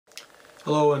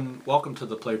Hello and welcome to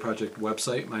the P.L.A.Y Project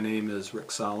website. My name is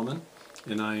Rick Solomon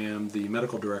and I am the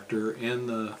medical director and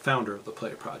the founder of the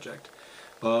P.L.A.Y Project.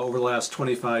 Over the last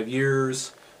 25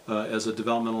 years as a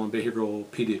developmental and behavioral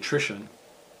pediatrician,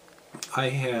 I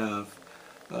have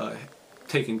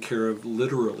taken care of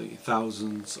literally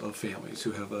thousands of families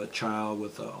who have a child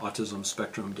with autism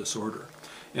spectrum disorder.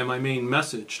 And my main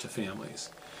message to families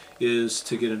is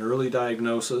to get an early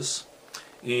diagnosis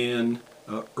and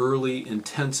early,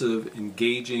 intensive,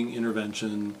 engaging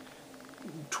intervention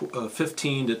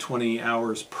 15 to 20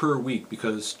 hours per week,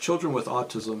 because children with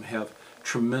autism have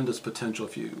tremendous potential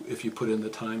if you put in the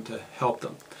time to help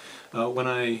them. When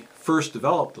I first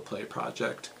developed the P.L.A.Y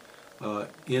Project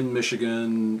in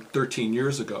Michigan 13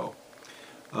 years ago,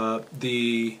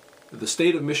 the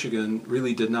state of Michigan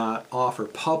really did not offer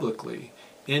publicly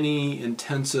any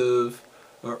intensive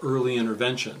early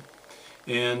intervention.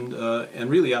 And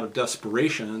really out of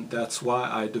desperation, that's why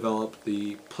I developed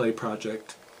the P.L.A.Y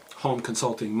Project home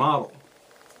consulting model.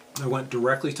 I went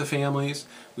directly to families.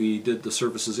 We did the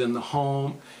services in the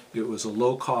home. It was a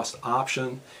low-cost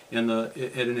option, and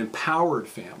it empowered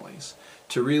families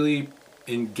to really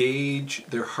engage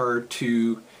their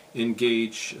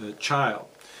hard-to-engage child.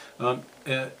 For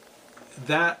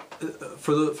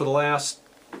the last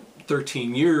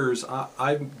 13 years,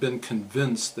 I've been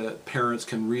convinced that parents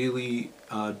can really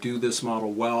do this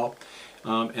model well,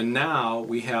 and now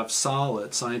we have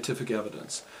solid scientific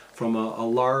evidence from a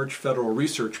large federal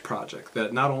research project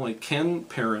that not only can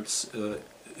parents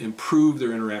improve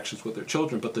their interactions with their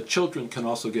children, but the children can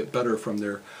also get better from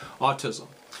their autism.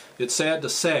 It's sad to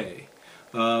say,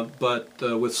 but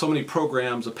with so many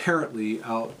programs apparently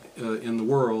out in the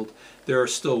world, there are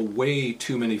still way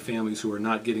too many families who are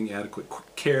not getting adequate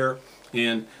care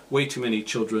and way too many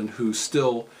children who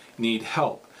still need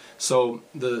help. So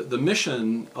the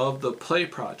mission of the P.L.A.Y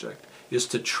Project is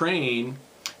to train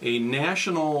a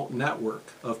national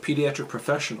network of pediatric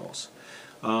professionals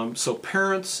so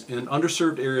parents in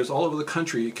underserved areas all over the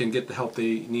country can get the help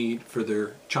they need for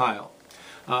their child.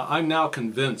 I'm now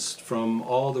convinced from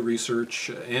all the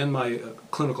research and my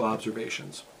clinical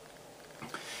observations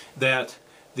that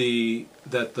the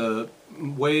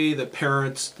way that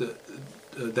parents,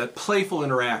 that playful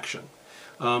interaction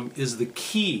is the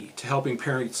key to helping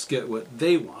parents get what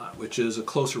they want, which is a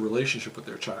closer relationship with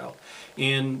their child.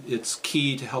 And it's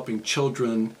key to helping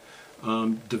children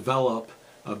develop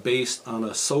based on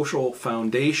a social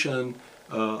foundation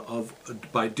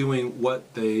by doing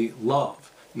what they love.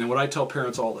 And what I tell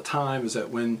parents all the time is that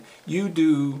when you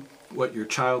do what your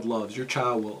child loves, your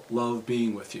child will love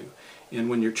being with you. And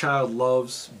when your child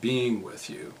loves being with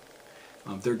you,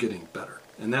 they're getting better.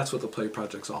 And that's what the P.L.A.Y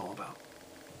Project's all about.